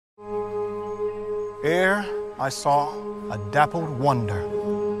Ere I saw a dappled wonder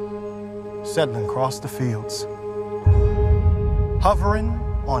settling across the fields, hovering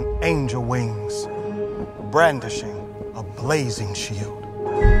on angel wings, brandishing a blazing shield.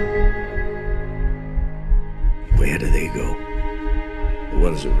 Where do they go? The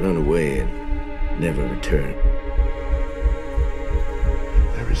ones that run away and never return.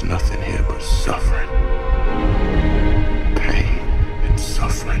 There is nothing here but suffering. Pain and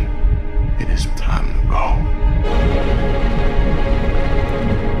suffering. It is time to go.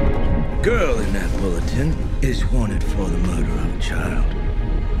 The girl in that bulletin is wanted for the murder of a child.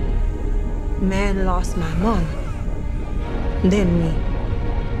 Man lost my mom, then me.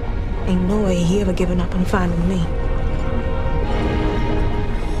 Ain't no way he ever given up on finding me.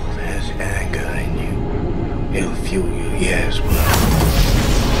 There's anger in you. It'll fuel you, yes, but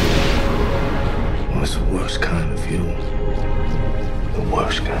what's the worst kind of fuel? The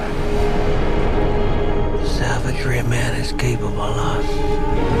worst kind. Savagery a man is capable of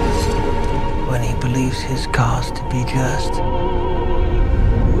when he believes his cause to be just.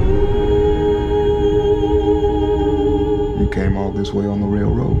 You came all this way on the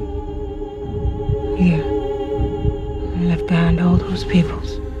railroad? Yeah. I left behind all those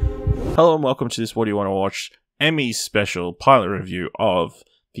peoples. Hello and welcome to this What Do You Want to Watch Emmys special pilot review of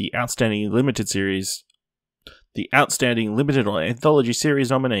the Outstanding Limited Series, the Outstanding Limited or Anthology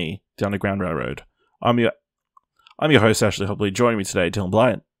Series nominee, The Underground Railroad. I'm your host, Ashley Hobley. Joining me today, Dillon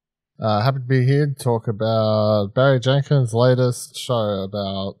Blyant. Happy to be here to talk about Barry Jenkins' latest show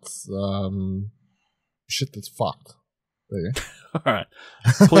about shit that's fucked. There you go. Alright.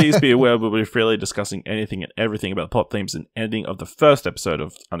 Please be aware we'll be freely discussing anything and everything about the plot themes and ending of the first episode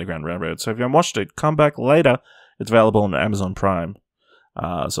of Underground Railroad. So if you haven't watched it, come back later. It's available on Amazon Prime.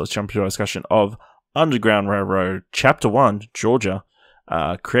 So let's jump into our discussion of Underground Railroad Chapter 1, Georgia.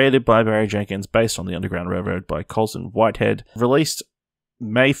 Created by Barry Jenkins, based on the Underground Railroad by Colson, Whitehead. Released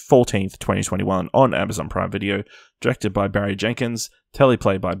May 14th, 2021 on Amazon Prime Video. Directed by Barry Jenkins.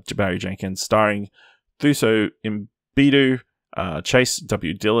 Teleplay by Barry Jenkins. Starring Thuso, Mbedu, Chase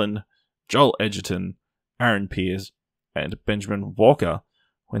W. Dillon, Joel Edgerton, Aaron Pierre, and Benjamin Walker.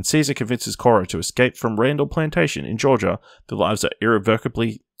 When Caesar convinces Cora to escape from Randall Plantation in Georgia, their lives are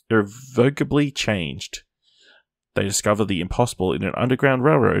irrevocably changed. They discover the impossible in an underground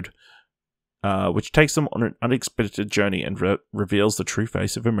railroad, which takes them on an unexpected journey and reveals the true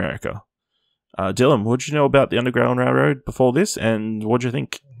face of America. Dillon, what did you know about the Underground Railroad before this, and what did you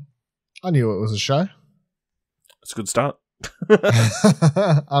think? I knew it was a show. It's a good start.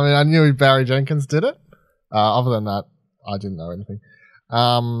 I mean, I knew Barry Jenkins did it. Other than that, I didn't know anything.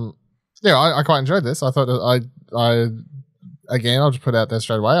 Yeah, I quite enjoyed this. I thought again, I'll just put it out there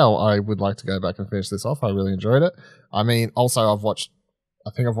straight away. I would like to go back and finish this off. I really enjoyed it. I mean, also I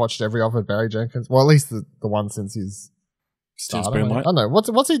think I've watched every other Barry Jenkins. Well, at least the one since he's started. Since Moonlight? I don't know.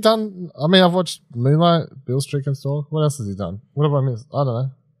 What's he done? I mean, I've watched Moonlight, Bill Street and Store. What else has he done? What have I missed? I don't know.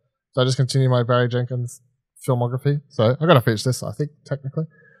 So I just continue my Barry Jenkins filmography. So I got to finish this, I think, technically.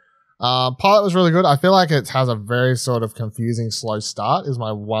 Pilot was really good. I feel like it has a very sort of confusing, slow start is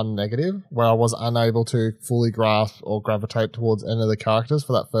my one negative, where I was unable to fully grasp or gravitate towards any of the characters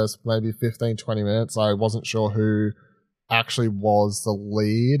for that first maybe 15, 20 minutes. I wasn't sure who actually was the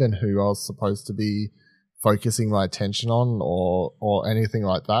lead and who I was supposed to be focusing my attention on or anything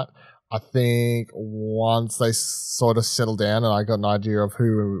like that. I think once they sort of settled down and I got an idea of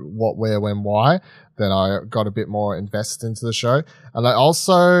who, what, where, when, why, then I got a bit more invested into the show.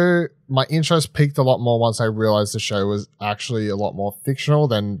 And my interest peaked a lot more once I realized the show was actually a lot more fictional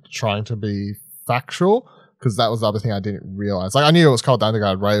than trying to be factual, because that was the other thing I didn't realize. Like, I knew it was called the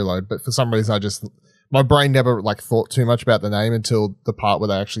Underground Railroad, but for some reason my brain never thought too much about the name until the part where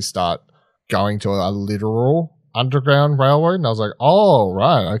they actually start going to a literal underground railroad, and I was like, oh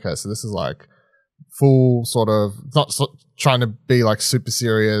right, okay, so this is like full sort of not trying to be like super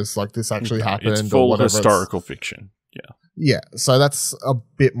serious, like this actually happened. It's full or whatever. historical fiction. Yeah, so that's a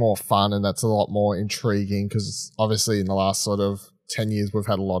bit more fun and that's a lot more intriguing, because obviously in the last sort of 10 years we've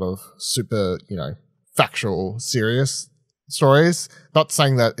had a lot of super, factual, serious stories. Not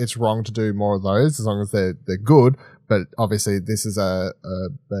saying that it's wrong to do more of those as long as they're good. But obviously, this is a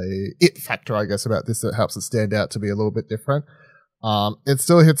it factor, I guess, about this that helps it stand out to be a little bit different. It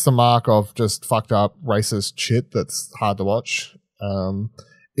still hits the mark of just fucked up racist shit that's hard to watch.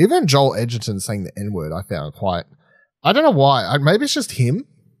 Even Joel Edgerton saying the N-word, I found quite. I don't know why. Maybe it's just him,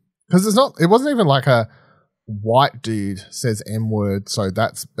 because it wasn't even like a white dude says M-word, so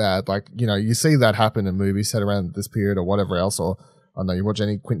that's bad. Like, you see that happen in movies set around this period or whatever else, or I don't know, you watch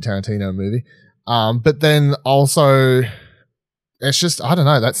any Quentin Tarantino movie. But then also it's just, I don't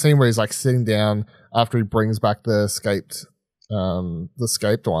know, that scene where he's like sitting down after he brings back the escaped one,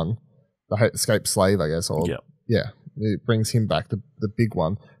 the escaped slave, I guess, or yeah, it brings him back, the big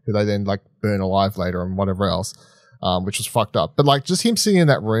one, who they then like burn alive later and whatever else, which was fucked up. But like just him sitting in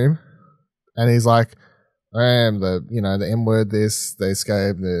that room, and he's like, I am the M-word, they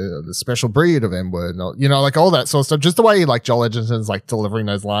escape, the special breed of M-word, like all that sort of stuff. Just the way like Joel Edgerton's like delivering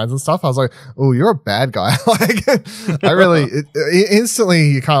those lines and stuff. I was like, oh, you're a bad guy. Like, I really,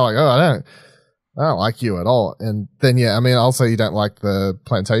 instantly you're kind of like, oh, I don't like you at all. And then, yeah, I mean, also you don't like the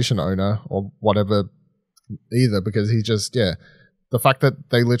plantation owner or whatever either, because he just, the fact that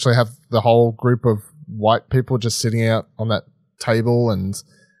they literally have the whole group of white people just sitting out on that table, and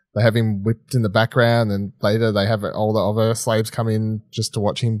they have him whipped in the background, and later they have all the other slaves come in just to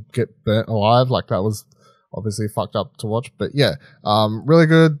watch him get burnt alive. Like, that was obviously fucked up to watch. But yeah, really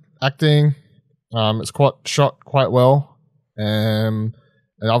good acting. It's shot quite well. And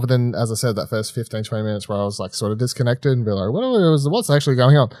other than, as I said, that first 15, 20 minutes where I was like sort of disconnected and be like, what's actually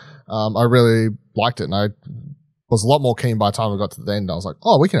going on? I really liked it, and I was a lot more keen by the time we got to the end. I was like,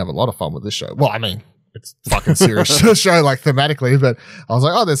 oh, we can have a lot of fun with this show. Well, I mean, it's a fucking serious show, like thematically, but I was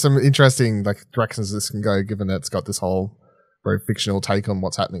like, oh, there's some interesting like directions this can go, given that it's got this whole very fictional take on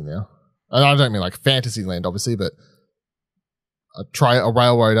what's happening now. And I don't mean like fantasy land, obviously, but a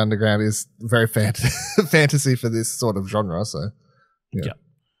railroad underground is very fantasy for this sort of genre. So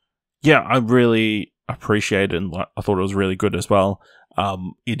yeah, I really appreciate it, and I thought it was really good as well.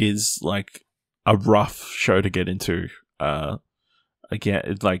 It is like a rough show to get into. Again,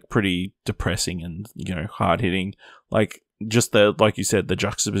 it's like pretty depressing and, hard hitting. Like, just like you said, the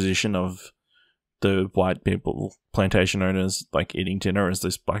juxtaposition of the white people, plantation owners, like eating dinner as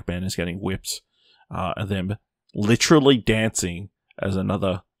this black man is getting whipped, and them literally dancing as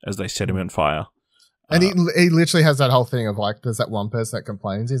they set him on fire. And he literally has that whole thing of like, there's that one person that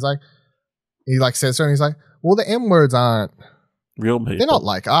complains. He says to him, he's like, well, the M words aren't real people. They're not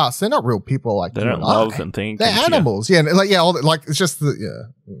like us. They're not real people like they don't love and think. They're animals. Yeah, it's just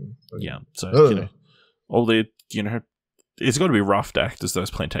the yeah. So all the it's got to be rough to act as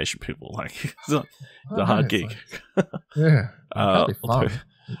those plantation people. Like, it's a hard gig. Yeah, that'd be fun.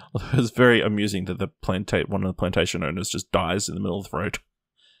 Although it's very amusing that one of the plantation owners just dies in the middle of the road.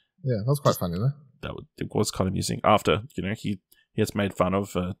 Yeah, that was quite funny though. It was kind of amusing. After he gets made fun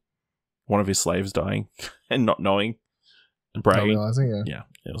of one of his slaves dying and not knowing. And bragging. Realizing, yeah,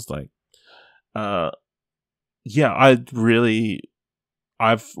 it was like,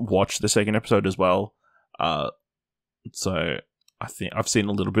 I've watched the second episode as well, so I think I've seen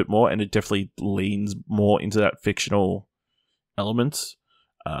a little bit more, and it definitely leans more into that fictional element,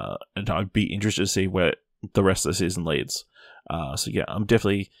 and I'd be interested to see where the rest of the season leads. So yeah, I'm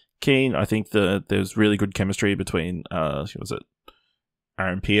definitely keen. I think there's really good chemistry between Pierre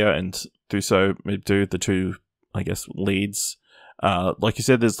and Thuso, Mbedu, the two, I guess, leads. Like you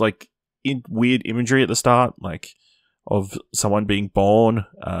said, there's like weird imagery at the start, like of someone being born,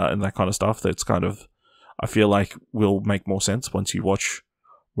 and that kind of stuff. That's kind of, I feel like, will make more sense once you watch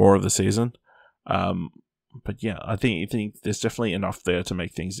more of the season. But yeah, I think there's definitely enough there to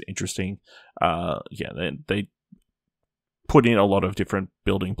make things interesting. They put in a lot of different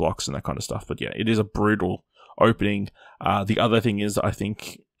building blocks and that kind of stuff. But yeah, it is a brutal opening. The other thing is, I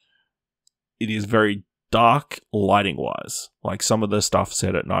think it is very dark lighting wise. Like, some of the stuff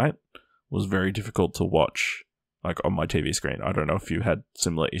set at night was very difficult to watch, like on my TV screen. I don't know if you had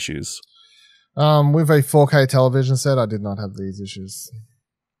similar issues. With a 4K television set, I did not have these issues.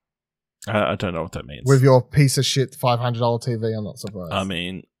 I don't know what that means. With your piece of shit $500 TV, I'm not surprised. I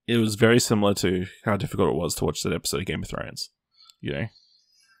mean, it was very similar to how difficult it was to watch that episode of Game of Thrones.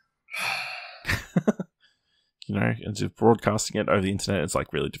 And just broadcasting it over the internet, it's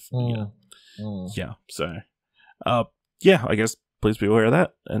like really difficult. Yeah, so I guess please be aware of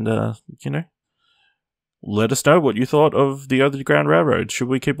that, and let us know what you thought of the Underground Railroad. Should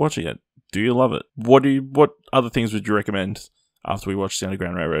we keep watching it? Do you love it? What other things would you recommend after we watch the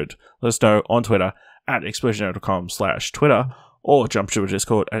Underground Railroad? Let us know on Twitter at explosionator.com/Twitter, or jump to a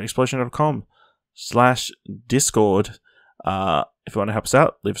Discord at explosionator.com/Discord. If you want to help us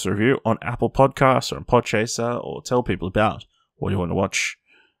out, leave us a review on Apple Podcasts or on Podchaser, or tell people about what you want to watch.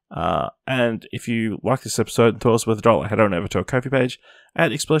 And if you like this episode and throw us with $1, head on over to our Ko-fi page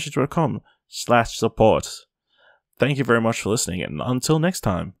at explosionator.com/support. Thank you very much for listening, and until next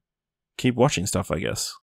time, keep watching stuff, I guess.